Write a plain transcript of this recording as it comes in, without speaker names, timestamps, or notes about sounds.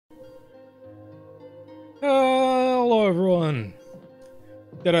Hello everyone,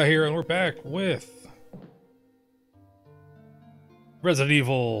 Dead here, and we're back with Resident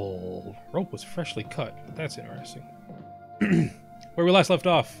Evil. Rope was freshly cut. That's interesting. Where we last left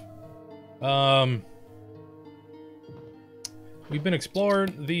off, we've been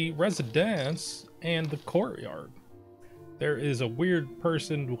exploring the residence and the courtyard. There is a weird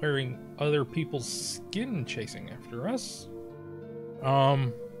person wearing other people's skin chasing after us.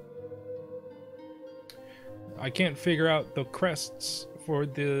 I can't figure out the crests for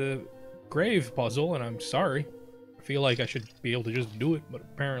the grave puzzle, and I'm sorry. I feel like I should be able to just do it, but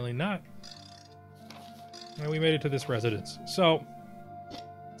apparently not. And we made it to this residence. So,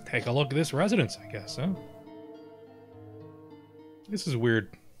 take a look at this residence, I guess, huh? This is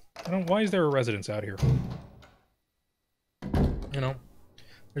weird. Why is there a residence out here? You know,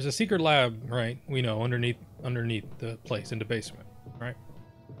 there's a secret lab, right? We know, underneath the place in the basement, right?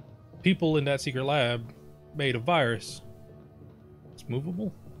 People in that secret lab made a virus. It's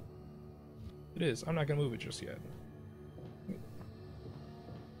movable? It is. I'm not gonna move it just yet.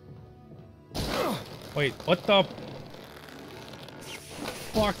 Wait, what the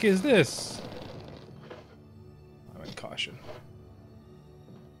fuck is this? I'm in caution.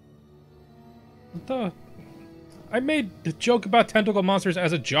 What the? I made the joke about tentacle monsters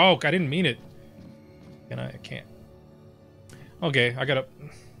as a joke. I didn't mean it. And I can't. Okay, I gotta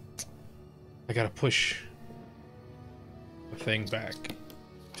push the thing back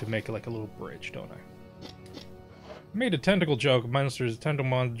to make it like a little bridge, don't I? I made a tentacle joke, monsters, tentacle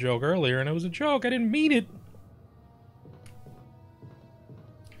monster joke earlier, and it was a joke. I didn't mean it.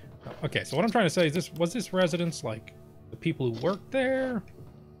 Okay, so what I'm trying to say is was this residence like the people who work there?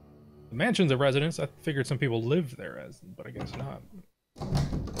 The mansion's a residence. I figured some people lived there, but I guess not.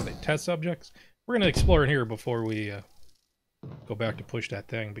 Are they test subjects? We're gonna explore in here before we go back to push that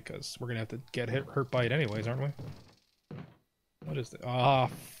thing, because we're gonna have to get hurt by it anyways, aren't we? What is that? Ah,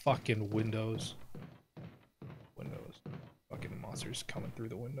 fucking windows. Windows. Fucking monsters coming through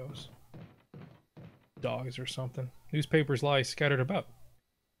the windows. Dogs or something. Newspapers lie scattered about.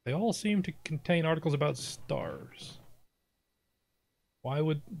 They all seem to contain articles about stars. Why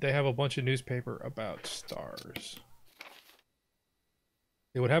would they have a bunch of newspaper about stars?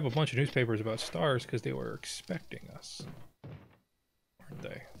 They would have a bunch of newspapers about stars because they were expecting us. Weren't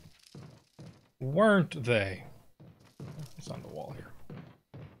they? Weren't they? It's on the wall here.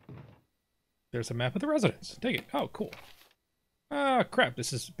 There's a map of the residence. Take it. Oh, cool. Ah, crap.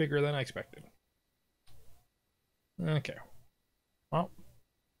 This is bigger than I expected. Okay. Well.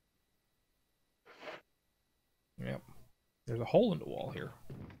 Yep. There's a hole in the wall here.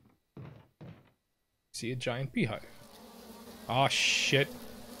 See a giant beehive. Oh shit.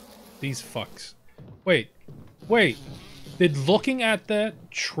 These fucks. Wait. Wait. Did looking at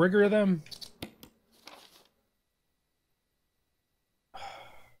that trigger them?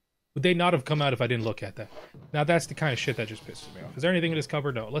 Would they not have come out if I didn't look at that? Now that's the kind of shit that just pisses me off. Is there anything in this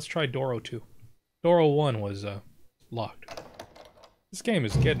cupboard? No. Let's try door 02. Door 01 was locked. This game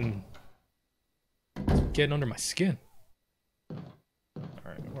is getting under my skin.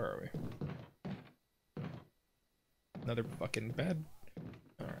 Alright, where are we? Another fucking bed.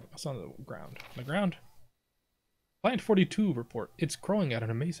 Alright, what's on the ground? On the ground? Plant 42 report. It's growing at an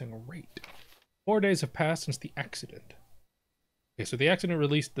amazing rate. 4 days have passed since the accident. Okay, so the accident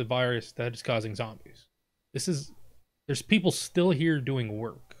released the virus that is causing zombies. There's people still here doing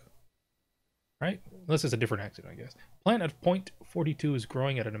work. Right? Unless it's a different accident, I guess. Plant at point 42 is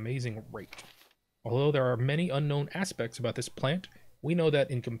growing at an amazing rate. Although there are many unknown aspects about this plant, we know that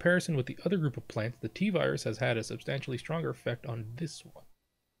in comparison with the other group of plants, the T-virus has had a substantially stronger effect on this one.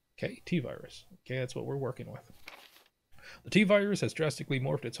 Okay, T-virus. Okay, that's what we're working with. The T-virus has drastically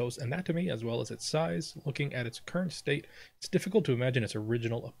morphed its host anatomy as well as its size. Looking at its current state, it's difficult to imagine its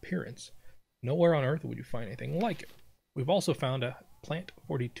original appearance. Nowhere on Earth would you find anything like it. We've also found that Plant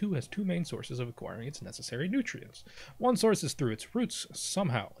 42 has two main sources of acquiring its necessary nutrients. One source is through its roots.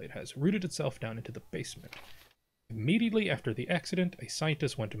 Somehow, it has rooted itself down into the basement. Immediately after the accident, a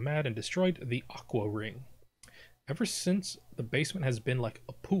scientist went mad and destroyed the Aqua Ring. Ever since, the basement has been like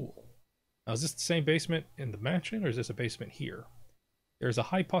a pool. Now, is this the same basement in the mansion, or is this a basement here? There's a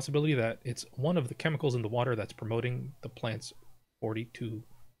high possibility that it's one of the chemicals in the water that's promoting the plant's 42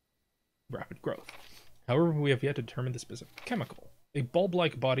 rapid growth. However, we have yet to determine the specific chemical. A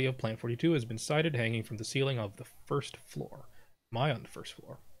bulb-like body of Plant 42 has been sighted hanging from the ceiling of the first floor. Am I on the first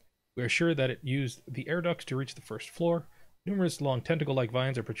floor? We are sure that it used the air ducts to reach the first floor. Numerous long tentacle-like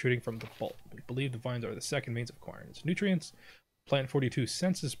vines are protruding from the bulb. We believe the vines are the second means of acquiring its nutrients. Plant 42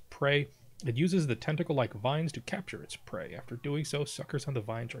 senses prey. It uses the tentacle-like vines to capture its prey. After doing so, suckers on the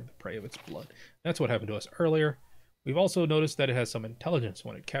vine during the prey of its blood. That's what happened to us earlier. We've also noticed that it has some intelligence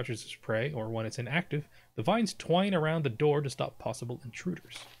when it captures its prey or when it's inactive. The vines twine around the door to stop possible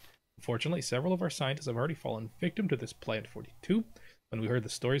intruders. Unfortunately, several of our scientists have already fallen victim to this Plant 42. When we heard the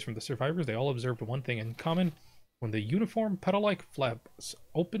stories from the survivors, they all observed one thing in common. When the uniform petal-like flaps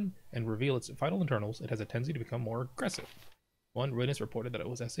open and reveal its vital internals, it has a tendency to become more aggressive. One witness reported that it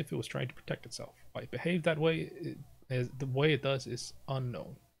was as if it was trying to protect itself. Why it behaved that way, the way it does, is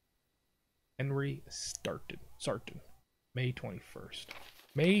unknown. Henry Sarton, May 21st.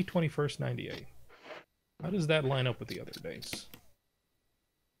 May 21st, 98. How does that line up with the other dates?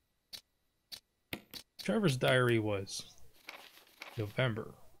 Trevor's diary was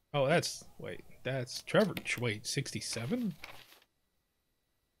November. Oh, that's Trevor. Wait, 67?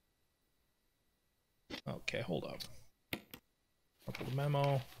 Okay, hold up. Crumpled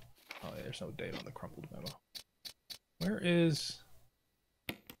memo. Oh, yeah, there's no date on the crumpled memo. Where is...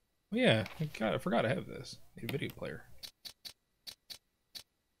 Oh, yeah, I forgot I have this. Need a video player.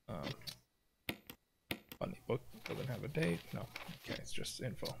 Funny book doesn't have a date. No. Okay, it's just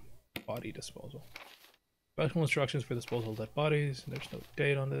info. Body disposal. Special instructions for disposal of dead bodies. There's no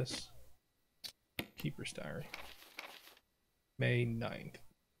date on this. Keeper's diary. May 9th.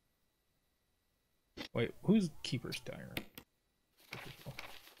 Wait, who's Keeper's diary?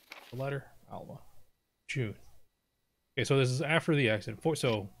 The letter? Alma. June. Okay, so this is after the accident.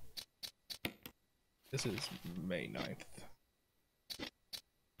 So this is May 9th.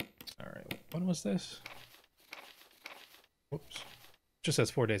 Alright, when was this? Whoops. Just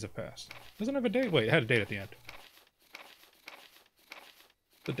says 4 days have passed. Doesn't have a date. Wait, it had a date at the end.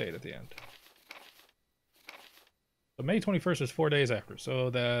 The date at the end. So May 21st is 4 days after. So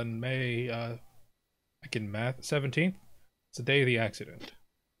then May, I can math, 17th? It's the day of the accident.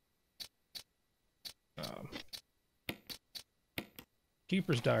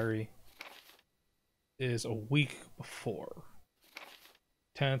 Keeper's diary is a week before.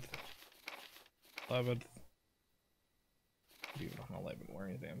 10th, 11th. Even on 11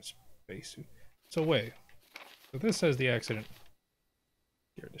 wearing a damn spacesuit. So wait. So this says the accident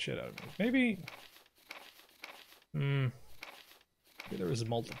scared the shit out of me. Maybe... maybe there was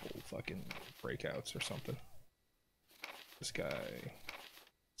multiple fucking breakouts or something. This guy...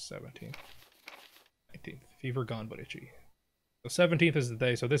 17th. 19th. Fever gone but itchy. So 17th is the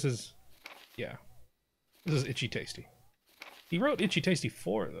day, so this is... Yeah. This is Itchy Tasty. He wrote Itchy Tasty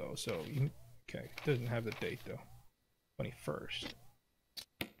 4 though, so... Okay, doesn't have the date though. 21st.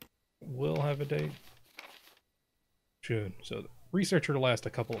 Will have a date. June. So the researcher will last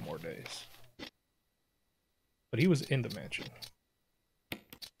a couple of more days. But he was in the mansion.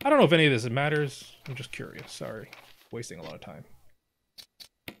 I don't know if any of this matters. I'm just curious. Sorry. Wasting a lot of time.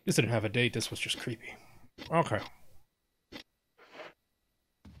 This didn't have a date. This was just creepy. Okay.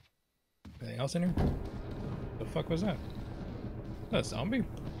 Anything else in here? The fuck was that? Is that a zombie?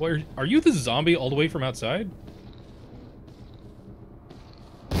 Where are you the zombie all the way from outside?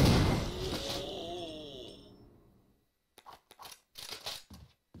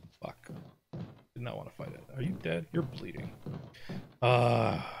 Did not want to fight it. Are you dead? You're bleeding.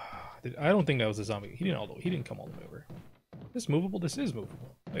 I don't think that was a zombie. He didn't come all the way over. This movable? This is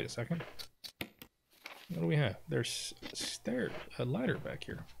movable. Wait a second. What do we have? There's a ladder back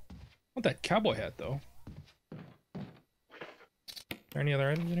here. I want that cowboy hat though. Are there any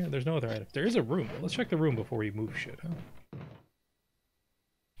other items in here? There's no other items. There is a room. Let's check the room before we move shit, huh?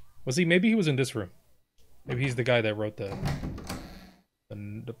 Was he? Maybe he was in this room. Maybe he's the guy that wrote the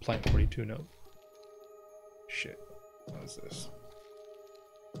Plant 42 note. Shit. What is this?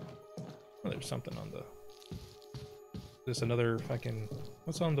 Oh, there's something on the... This another fucking...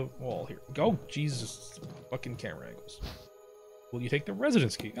 What's on the wall here? Go! Jesus. Fucking camera angles. Will you take the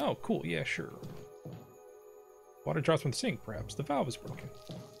residence key? Oh, cool. Yeah, sure. Water drops from the sink. Perhaps the valve is broken.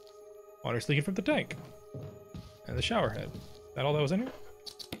 Water's leaking from the tank. And the shower head. Is that all that was in here?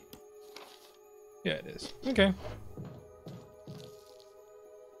 Yeah, it is. Okay.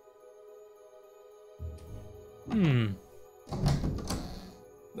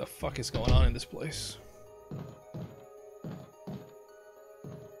 The fuck is going on in this place?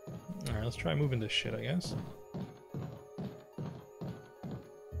 Alright, let's try moving this shit, I guess.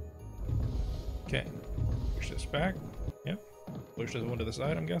 Okay. Push this back. Yep. Push this one to the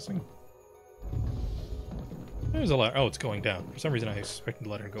side, I'm guessing. There's a ladder. Oh, it's going down. For some reason, I expected the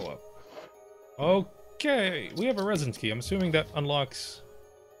ladder to go up. Okay. We have a residence key. I'm assuming that unlocks...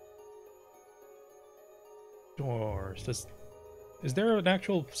 doors. Is there an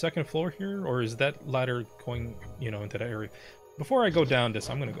actual second floor here, or is that ladder going, into that area? Before I go down this,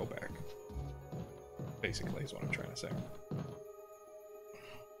 I'm gonna go back. Basically, is what I'm trying to say.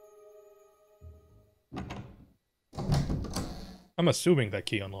 I'm assuming that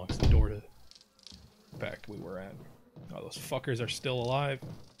key unlocks the door to the pact we were at. Oh, those fuckers are still alive.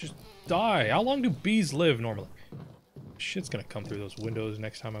 Just die. How long do bees live normally? Shit's gonna come through those windows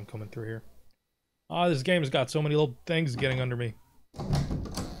next time I'm coming through here. Ah, this game's got so many little things getting under me.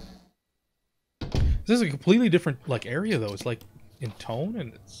 This is a completely different, like, area, though. It's, like, in tone,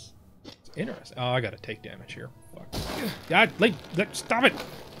 and it's interesting. Oh, I gotta take damage here. Fuck. God, stop it!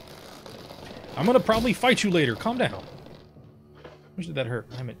 I'm gonna probably fight you later. Calm down. How much did that hurt?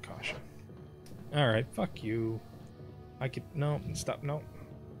 I'm at caution. Alright, fuck you. I could... No, stop, no.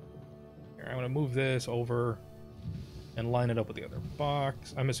 Here, I'm gonna move this over and line it up with the other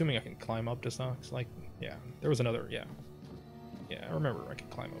box. I'm assuming I can climb up this box. Like, yeah. There was another, yeah. Yeah, I remember I could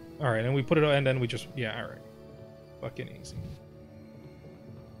climb up. Alright, and we put it on, and then we just... Yeah, alright. Fucking easy.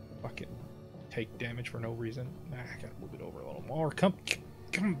 Fucking take damage for no reason. Nah, I gotta move it over a little more. Come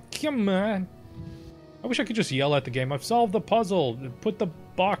on! I wish I could just yell at the game. I've solved the puzzle! Put the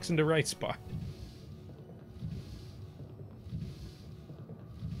box in the right spot.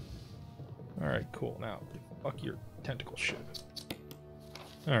 Alright, cool. Now, fuck your tentacle shit.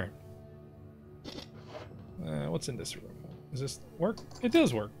 Alright. What's in this room? Does this work? It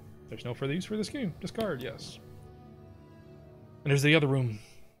does work. There's no further use for this game. Discard, yes. And there's the other room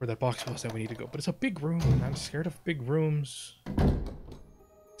where that box was that we need to go. But it's a big room, and I'm scared of big rooms.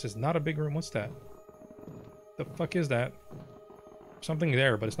 This is not a big room. What's that? The fuck is that? Something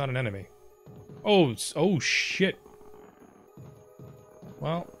there, but it's not an enemy. Oh, oh shit.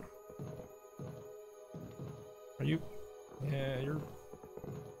 Well. Are you... Yeah, you're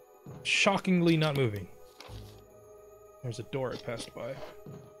shockingly not moving. There's a door I passed by.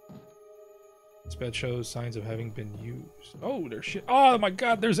 This bed shows signs of having been used. Oh, there's shit. Oh my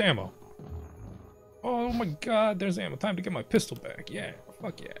god, there's ammo. Oh my god, there's ammo. Time to get my pistol back. Yeah,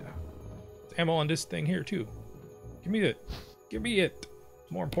 fuck yeah. There's ammo on this thing here, too. Give me it. Give me it.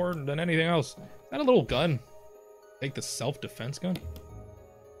 It's more important than anything else. Is that a little gun? Take the self-defense gun?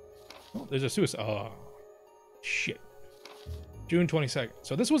 Oh, there's a suicide. Oh, shit. June 22nd.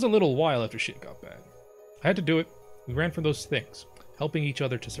 So this was a little while after shit got bad. I had to do it. We ran from those things, helping each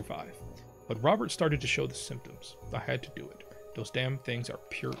other to survive. But Robert started to show the symptoms. I had to do it. Those damn things are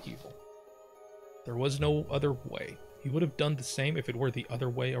pure evil. There was no other way. He would have done the same if it were the other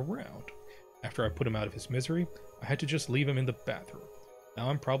way around. After I put him out of his misery, I had to just leave him in the bathroom. Now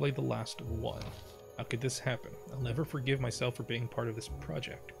I'm probably the last one. How could this happen? I'll never forgive myself for being part of this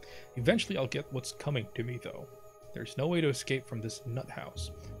project. Eventually I'll get what's coming to me, though. There's no way to escape from this nut house.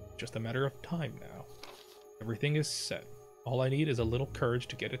 Just a matter of time now. Everything is set. All I need is a little courage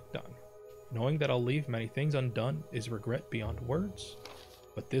to get it done. Knowing that I'll leave many things undone is regret beyond words.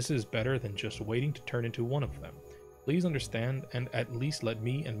 But this is better than just waiting to turn into one of them. Please understand and at least let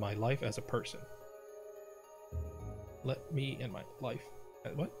me end my life as a person. Let me end my life...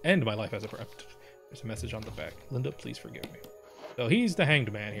 What? End my life as a person. There's a message on the back. Linda, please forgive me. So he's the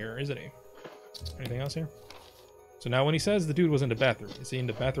hanged man here, isn't he? Anything else here? So now when he says the dude was in the bathroom, is he in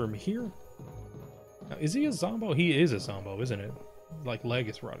the bathroom here? Now, is he a zombo? He is a zombo, isn't it? Like, leg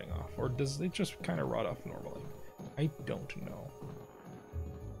is rotting off. Or does it just kind of rot off normally? I don't know.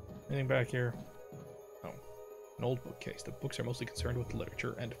 Anything back here? Oh. An old bookcase. The books are mostly concerned with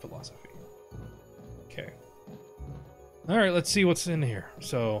literature and philosophy. Okay. Alright, let's see what's in here.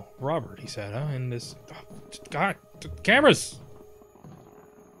 So, Robert, he said, huh? In this... Oh, God! Cameras!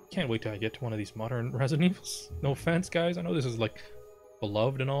 Can't wait till I get to one of these modern Resident Evils. No offense, guys. I know this is, like,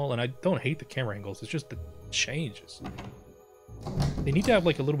 beloved and all, and I don't hate the camera angles. It's just the changes. They need to have,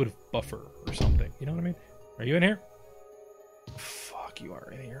 like, a little bit of buffer or something. You know what I mean? Are you in here? Fuck, you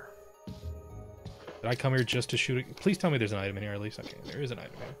are in here. Did I come here just to shoot it? Please tell me there's an item in here, at least. Okay, there is an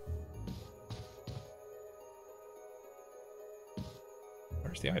item here.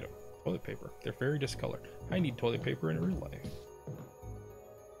 Where's the item? Toilet paper. They're very discolored. I need toilet paper in real life.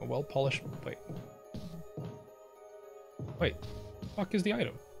 A well-polished... Wait. Fuck is the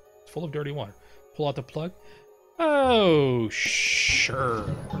item? It's full of dirty water. Pull out the plug. Oh,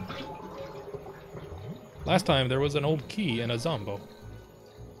 sure. Last time there was an old key and a zombo.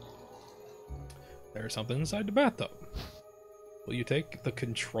 There's something inside the bathtub. Will you take the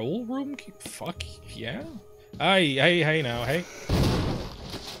control room key? Fuck yeah. Hey now, hey.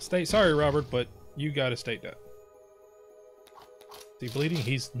 Stay, sorry Robert, but you gotta stay dead. Is he bleeding?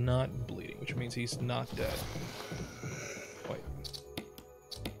 He's not bleeding, which means he's not dead. Wait.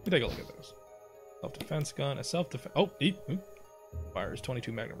 Let me take a look at this. Self-defense gun, a self-defense... Oh, fires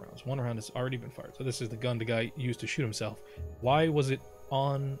 22 magnum rounds. One round has already been fired. So this is the gun the guy used to shoot himself. Why was it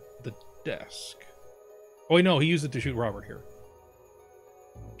on the desk? Oh, wait, no, he used it to shoot Robert here.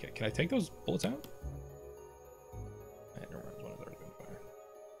 Okay, can I take those bullets out? Never mind, one of those.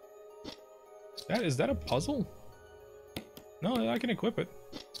 Is that a puzzle? No, I can equip it.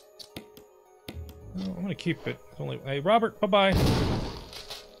 No, I'm gonna keep it. Only, hey, Robert, bye-bye.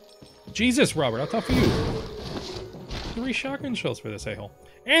 Jesus, Robert, how tough are you? 3 shotgun shells for this a-hole.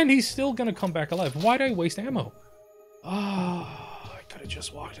 And he's still gonna come back alive. Why'd I waste ammo? Ah, I could have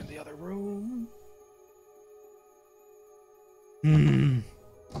just walked in the other room.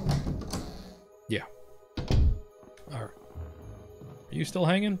 Yeah. Alright. Are you still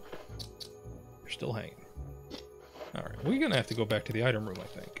hanging? You're still hanging. Alright, we're gonna have to go back to the item room, I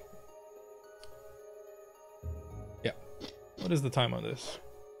think. Yeah. What is the time on this?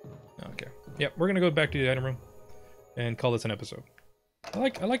 Okay. Yep, we're gonna go back to the item room and call this an episode. I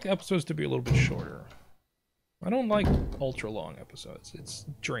like the episodes to be a little bit shorter. I don't like ultra long episodes. It's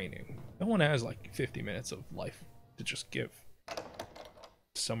draining. No one has like 50 minutes of life to just give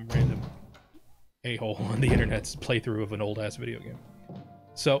some random a-hole on the internet's playthrough of an old ass video game.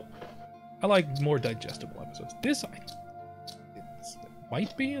 So I like more digestible episodes. This it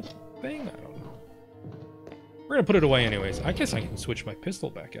might be a thing. I don't know. We're gonna put it away anyways. I guess I can switch my pistol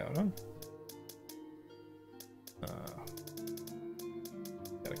back out, huh?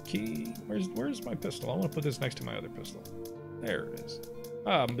 Got a key. Where's my pistol? I want to put this next to my other pistol. There it is.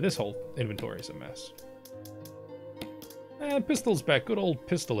 This whole inventory is a mess. Pistol's back. Good old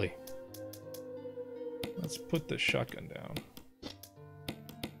pistoly. Let's put the shotgun down.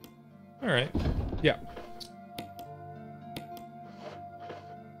 Alright. Yeah.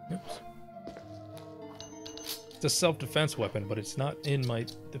 Oops. It's a self-defense weapon, but it's not in my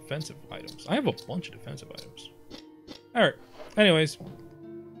defensive items. I have a bunch of defensive items. Alright. Anyways,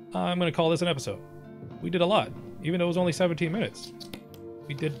 I'm going to call this an episode. We did a lot, even though it was only 17 minutes.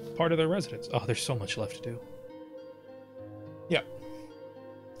 We did part of their residence. Oh, there's so much left to do. Yeah.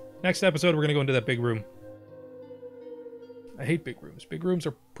 Next episode, we're going to go into that big room. I hate big rooms. Big rooms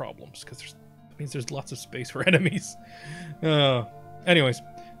are problems, because that means there's lots of space for enemies. Anyways,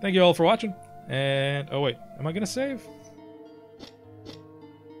 thank you all for watching. And, oh wait, am I going to save?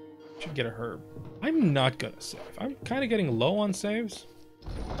 Should get a herb. I'm not going to save. I'm kind of getting low on saves.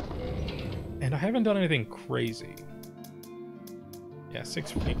 And I haven't done anything crazy. Yeah,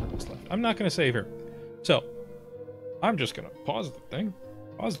 6 minutes left. I'm not going to save here. So, I'm just going to pause the thing.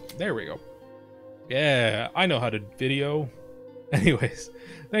 Pause. There we go. Yeah, I know how to video. Anyways,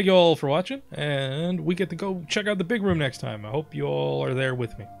 thank you all for watching. And we get to go check out the big room next time. I hope you all are there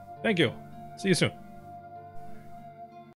with me. Thank you. See you soon.